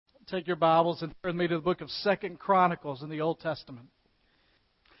Take your Bibles and turn me to the book of 2 Chronicles in the Old Testament.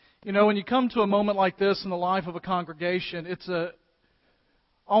 You know, when you come to a moment like this in the life of a congregation, it's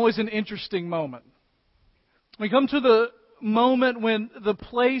always an interesting moment. We come to the moment when the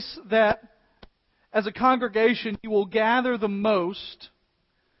place that, as a congregation, you will gather the most,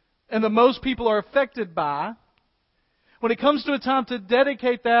 and the most people are affected by. When it comes to a time to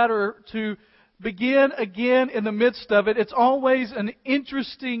dedicate that or to begin again in the midst of it, it's always an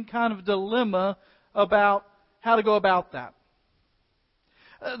interesting kind of dilemma about how to go about that.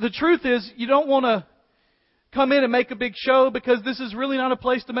 The truth is, you don't want to come in and make a big show, because this is really not a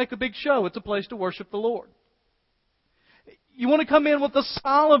place to make a big show. It's a place to worship the Lord. You want to come in with a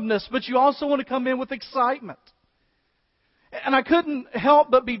solemnness, but you also want to come in with excitement. And I couldn't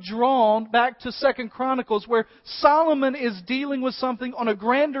help but be drawn back to 2 Chronicles, where Solomon is dealing with something on a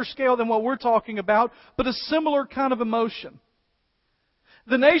grander scale than what we're talking about, but a similar kind of emotion.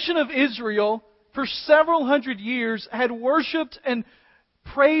 The nation of Israel, for several hundred years, had worshipped and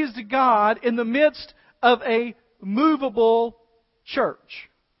praised God in the midst of a movable church.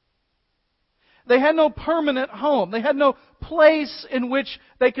 They had no permanent home. They had no place in which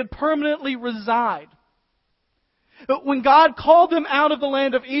they could permanently reside. But when God called them out of the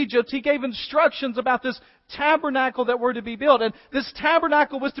land of Egypt, He gave instructions about this tabernacle that were to be built. And this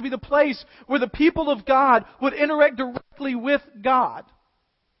tabernacle was to be the place where the people of God would interact directly with God.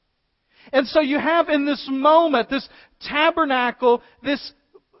 And so you have in this moment, this tabernacle, this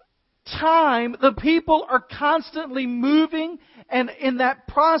time, the people are constantly moving, and in that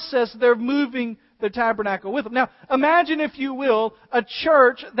process, they're moving the tabernacle with them. Now, imagine, if you will, a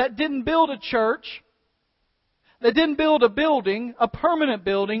church that didn't build a church, that didn't build a building, a permanent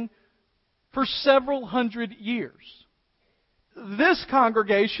building, for several hundred years. This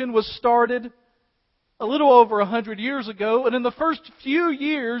congregation was started a little over 100 years ago, and in the first few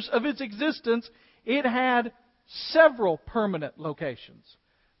years of its existence, it had several permanent locations,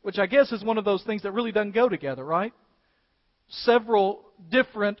 which I guess is one of those things that really doesn't go together, right? Several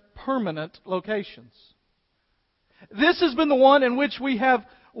different permanent locations. This has been the one in which we have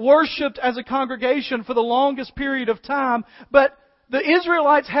worshipped as a congregation for the longest period of time, but the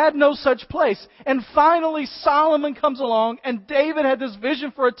Israelites had no such place. And finally Solomon comes along, and David had this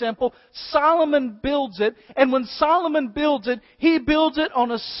vision for a temple. Solomon builds it, and when Solomon builds it, he builds it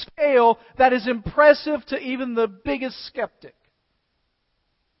on a scale that is impressive to even the biggest skeptic.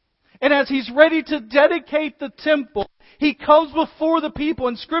 And as he's ready to dedicate the temple, he comes before the people,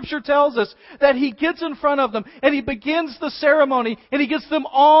 and Scripture tells us that he gets in front of them and he begins the ceremony, and he gets them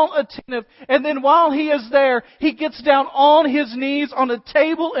all attentive. And then while he is there, he gets down on his knees on a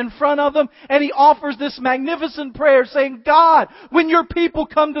table in front of them, and he offers this magnificent prayer saying, God, when your people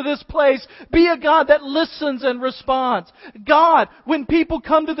come to this place, be a God that listens and responds. God, when people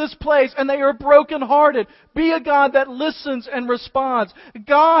come to this place and they are brokenhearted, be a God that listens and responds.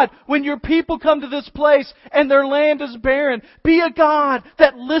 God, when your people come to this place and their land is barren, be a God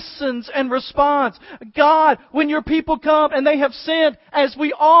that listens and responds. God, when your people come and they have sinned, as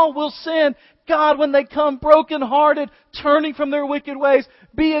we all will sin, God, when they come brokenhearted, turning from their wicked ways,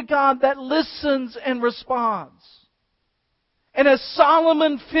 be a God that listens and responds. And as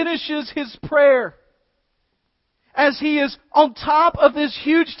Solomon finishes his prayer, as he is on top of this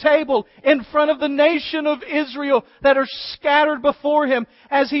huge table in front of the nation of Israel that are scattered before him,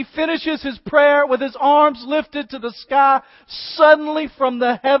 as he finishes his prayer with his arms lifted to the sky, suddenly from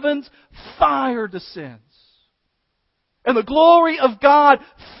the heavens, fire descends. And the glory of God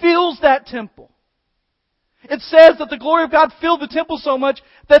fills that temple. It says that the glory of God filled the temple so much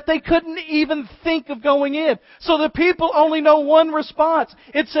that they couldn't even think of going in. So the people only know one response.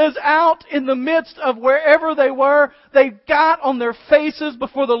 It says out in the midst of wherever they were, they got on their faces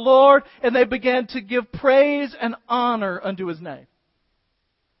before the Lord, and they began to give praise and honor unto His name.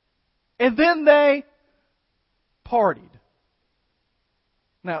 And then they partied.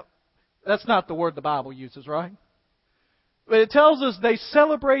 Now, that's not the word the Bible uses, right? But it tells us they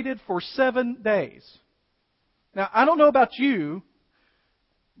celebrated for 7 days. Now, I don't know about you,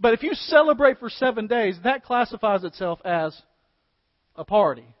 but if you celebrate for 7 days, that classifies itself as a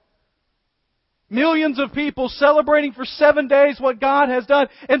party. Millions of people celebrating for 7 days what God has done.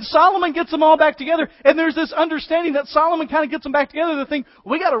 And Solomon gets them all back together. And there's this understanding that Solomon kind of gets them back together to think,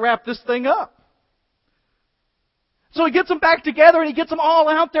 we got to wrap this thing up. So he gets them back together, and he gets them all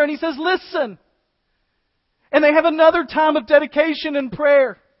out there, and he says, listen. And they have another time of dedication and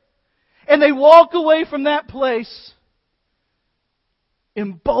prayer. And they walk away from that place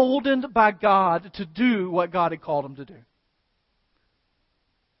emboldened by God to do what God had called them to do.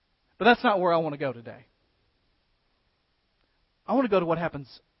 But that's not where I want to go today. I want to go to what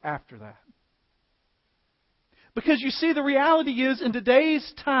happens after that. Because you see, the reality is, in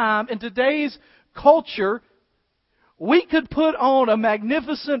today's time, in today's culture, we could put on a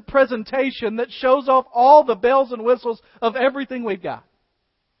magnificent presentation that shows off all the bells and whistles of everything we've got.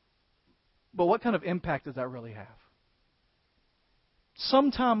 But what kind of impact does that really have?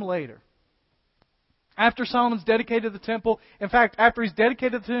 Sometime later, after Solomon's dedicated the temple, in fact, after he's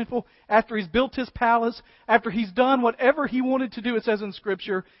dedicated the temple, after he's built his palace, after he's done whatever he wanted to do, it says in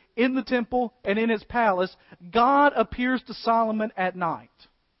Scripture, in the temple and in his palace, God appears to Solomon at night.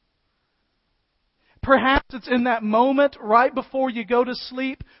 Perhaps it's in that moment right before you go to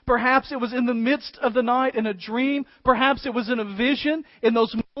sleep. Perhaps it was in the midst of the night in a dream. Perhaps it was in a vision in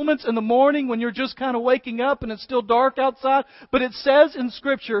those moments in the morning when you're just kind of waking up and it's still dark outside. But it says in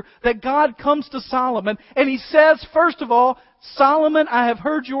Scripture that God comes to Solomon and He says, first of all, Solomon, I have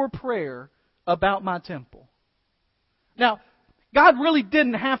heard your prayer about my temple. Now, God really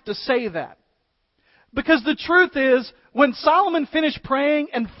didn't have to say that. Because the truth is, when Solomon finished praying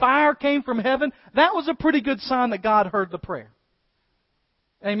and fire came from heaven, that was a pretty good sign that God heard the prayer.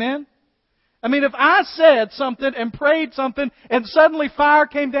 Amen? I mean, if I said something and prayed something and suddenly fire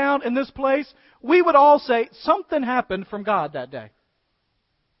came down in this place, we would all say, something happened from God that day.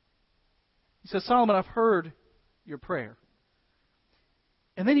 He says, Solomon, I've heard your prayer.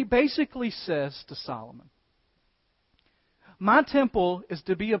 And then he basically says to Solomon, my temple is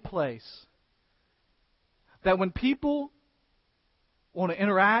to be a place that when people want to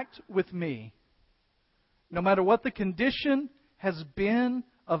interact with me, no matter what the condition has been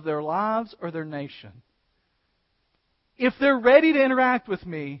of their lives or their nation, if they're ready to interact with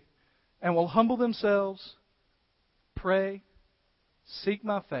me and will humble themselves, pray, seek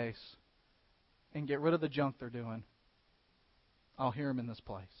my face, and get rid of the junk they're doing, I'll hear them in this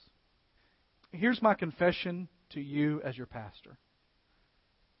place. Here's my confession to you as your pastor.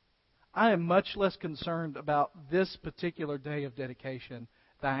 I am much less concerned about this particular day of dedication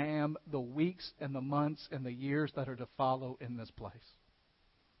than I am the weeks and the months and the years that are to follow in this place.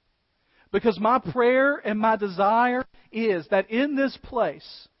 Because my prayer and my desire is that in this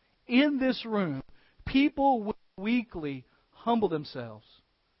place, in this room, people will weekly humble themselves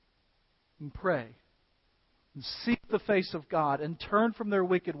and pray and seek the face of God and turn from their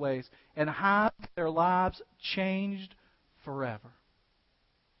wicked ways and have their lives changed forever.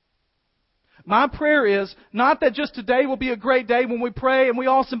 My prayer is not that just today will be a great day when we pray and we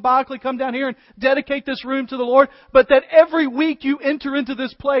all symbolically come down here and dedicate this room to the Lord, but that every week you enter into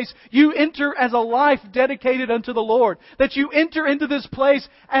this place, you enter as a life dedicated unto the Lord. That you enter into this place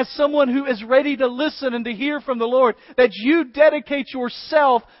as someone who is ready to listen and to hear from the Lord. That you dedicate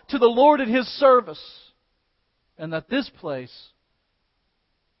yourself to the Lord and His service. And that this place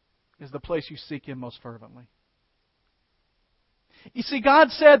is the place you seek Him most fervently. You see,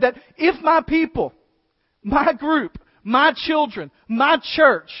 God said that if my people, my group, my children, my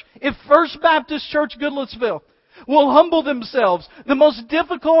church, if First Baptist Church Goodlettsville will humble themselves, the most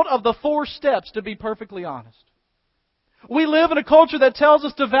difficult of the 4 steps, to be perfectly honest. We live in a culture that tells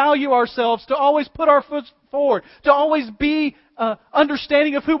us to value ourselves, to always put our foot forward, to always be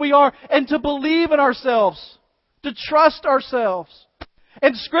understanding of who we are, and to believe in ourselves, to trust ourselves.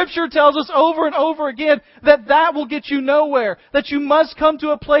 And Scripture tells us over and over again that that will get you nowhere. That you must come to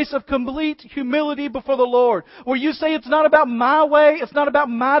a place of complete humility before the Lord. Where you say it's not about my way, it's not about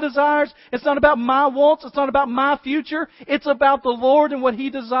my desires, it's not about my wants, it's not about my future. It's about the Lord and what He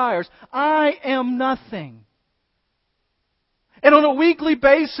desires. I am nothing. And on a weekly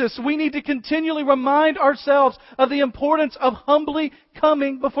basis, we need to continually remind ourselves of the importance of humbly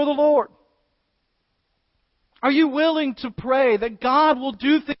coming before the Lord. Are you willing to pray that God will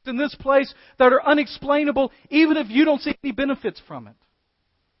do things in this place that are unexplainable, even if you don't see any benefits from it?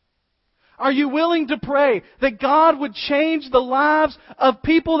 Are you willing to pray that God would change the lives of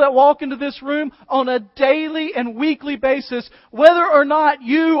people that walk into this room on a daily and weekly basis, whether or not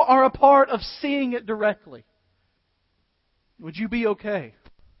you are a part of seeing it directly? Would you be okay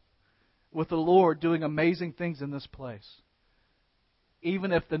with the Lord doing amazing things in this place,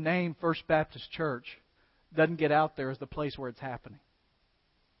 even if the name First Baptist Church doesn't get out there as the place where it's happening?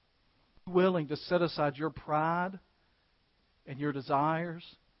 Willing to set aside your pride and your desires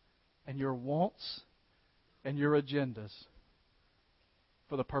and your wants and your agendas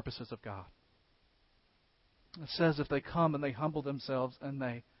for the purposes of God. It says if they come and they humble themselves and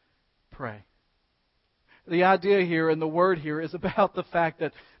they pray. The idea here and the word here is about the fact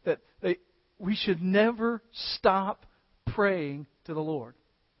that we should never stop praying to the Lord.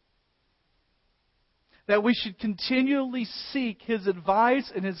 That we should continually seek His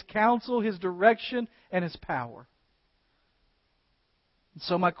advice and His counsel, His direction and His power.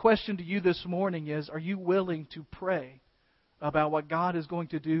 So my question to you this morning is, are you willing to pray about what God is going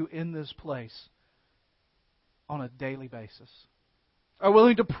to do in this place on a daily basis? Are you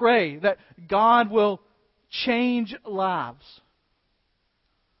willing to pray that God will change lives?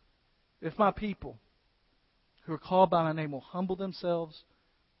 If my people who are called by my name will humble themselves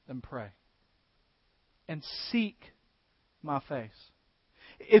and pray and seek my face.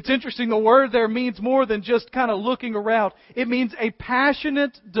 It's interesting, the word there means more than just kind of looking around. It means a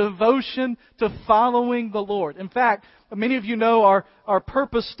passionate devotion to following the Lord. In fact, many of you know our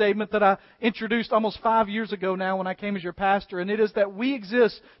purpose statement that I introduced almost 5 years ago now when I came as your pastor, and it is that we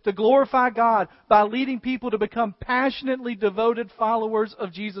exist to glorify God by leading people to become passionately devoted followers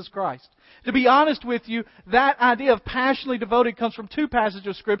of Jesus Christ. To be honest with you, that idea of passionately devoted comes from two passages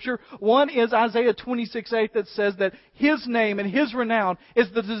of Scripture. One is Isaiah 26:8 that says that His name and His renown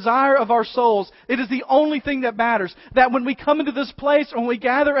is the desire of our souls. It is the only thing that matters. That when we come into this place, or when we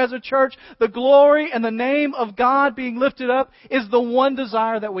gather as a church, the glory and the name of God being lifted up is the one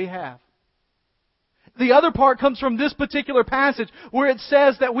desire that we have. The other part comes from this particular passage where it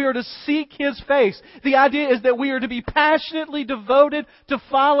says that we are to seek His face. The idea is that we are to be passionately devoted to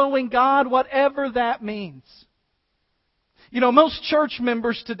following God, whatever that means. You know, most church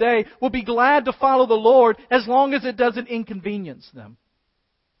members today will be glad to follow the Lord as long as it doesn't inconvenience them.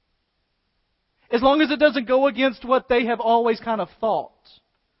 As long as it doesn't go against what they have always kind of thought.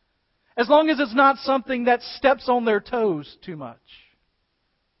 As long as it's not something that steps on their toes too much.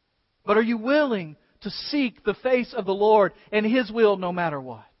 But are you willing to seek the face of the Lord and His will no matter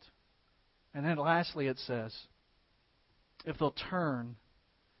what? And then lastly it says, if they'll turn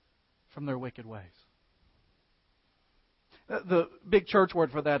from their wicked ways. The big church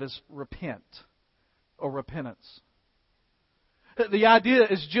word for that is repent or repentance. The idea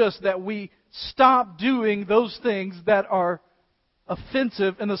is just that we stop doing those things that are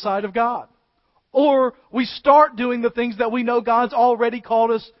offensive in the sight of God. Or we start doing the things that we know God's already called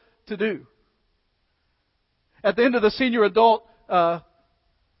us to do. At the end of the senior adult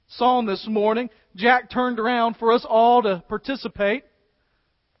psalm this morning, Jack turned around for us all to participate,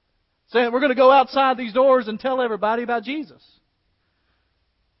 saying we're going to go outside these doors and tell everybody about Jesus.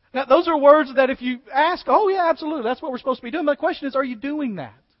 Now, those are words that if you ask, oh yeah, absolutely, that's what we're supposed to be doing. But the question is, are you doing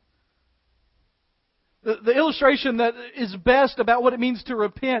that? The illustration that is best about what it means to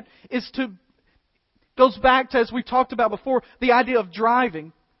repent goes back to, as we talked about before, the idea of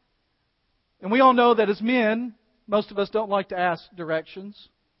driving. And we all know that as men, most of us don't like to ask directions,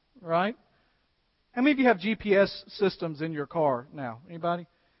 right? How many of you have GPS systems in your car now? Anybody?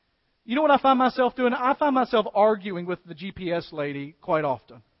 You know what I find myself doing? I find myself arguing with the GPS lady quite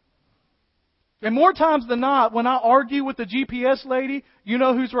often. And more times than not, when I argue with the GPS lady, you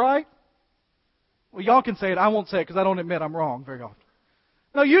know who's right? Well, y'all can say it. I won't say it because I don't admit I'm wrong very often.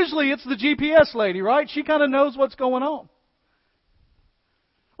 No, usually it's the GPS lady, right? She kind of knows what's going on.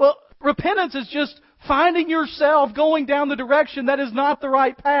 Well, repentance is just finding yourself going down the direction that is not the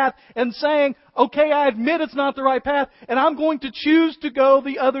right path and saying, okay, I admit it's not the right path, and I'm going to choose to go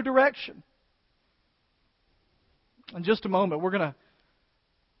the other direction. In just a moment, we're going to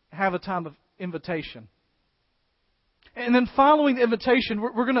have a time of invitation. And then following the invitation,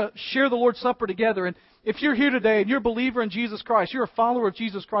 we're going to share the Lord's Supper together. And if you're here today and you're a believer in Jesus Christ, you're a follower of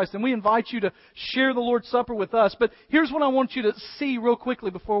Jesus Christ, then we invite you to share the Lord's Supper with us. But here's what I want you to see real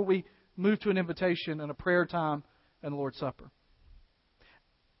quickly before we move to an invitation and a prayer time and the Lord's Supper.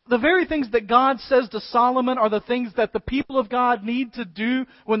 The very things that God says to Solomon are the things that the people of God need to do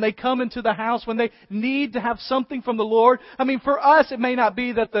when they come into the house, when they need to have something from the Lord. I mean, for us, it may not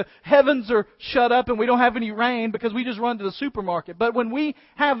be that the heavens are shut up and we don't have any rain because we just run to the supermarket. But when we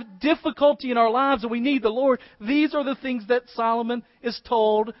have difficulty in our lives and we need the Lord, these are the things that Solomon is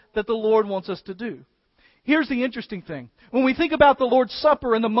told that the Lord wants us to do. Here's the interesting thing. When we think about the Lord's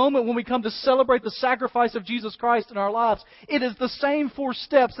Supper and the moment when we come to celebrate the sacrifice of Jesus Christ in our lives, it is the same 4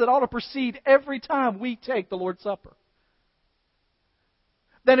 steps that ought to precede every time we take the Lord's Supper.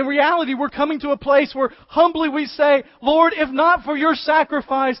 That in reality we're coming to a place where humbly we say, Lord, if not for your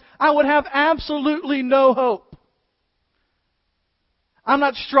sacrifice, I would have absolutely no hope. I'm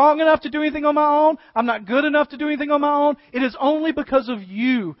not strong enough to do anything on my own. I'm not good enough to do anything on my own. It is only because of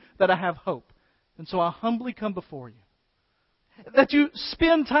you that I have hope. And so I humbly come before you. That you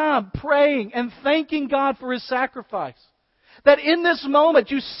spend time praying and thanking God for His sacrifice. That in this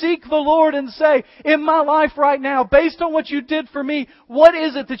moment you seek the Lord and say, in my life right now, based on what you did for me, what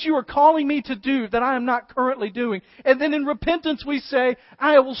is it that you are calling me to do that I am not currently doing? And then in repentance we say,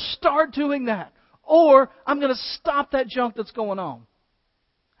 I will start doing that. Or I'm going to stop that junk that's going on.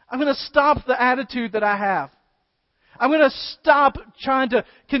 I'm going to stop the attitude that I have. I'm going to stop trying to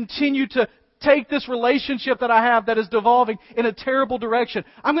continue to take this relationship that I have that is devolving in a terrible direction.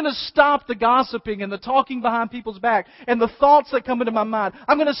 I'm going to stop the gossiping and the talking behind people's back and the thoughts that come into my mind.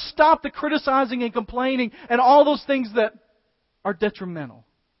 I'm going to stop the criticizing and complaining and all those things that are detrimental.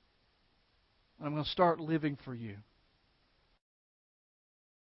 And I'm going to start living for you.